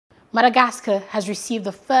Madagascar has received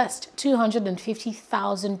the first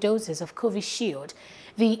 250,000 doses of Covishield,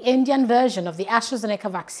 the Indian version of the AstraZeneca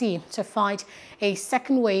vaccine, to fight a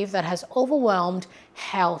second wave that has overwhelmed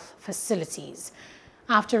health facilities.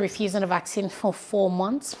 After refusing the vaccine for 4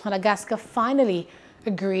 months, Madagascar finally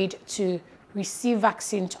agreed to receive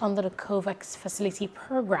vaccines under the Covax facility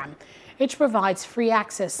program, which provides free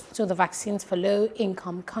access to the vaccines for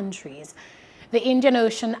low-income countries. The Indian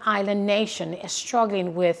Ocean island nation is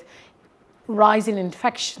struggling with rising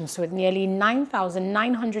infections, with nearly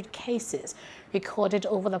 9,900 cases recorded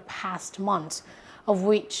over the past month, of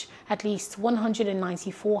which at least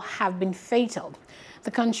 194 have been fatal.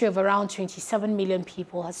 The country of around 27 million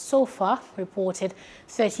people has so far reported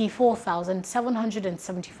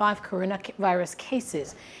 34,775 coronavirus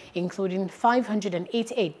cases, including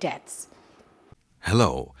 588 deaths.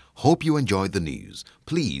 Hello, hope you enjoyed the news.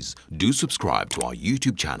 Please do subscribe to our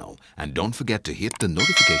YouTube channel and don't forget to hit the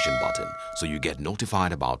notification button so you get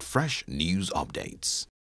notified about fresh news updates.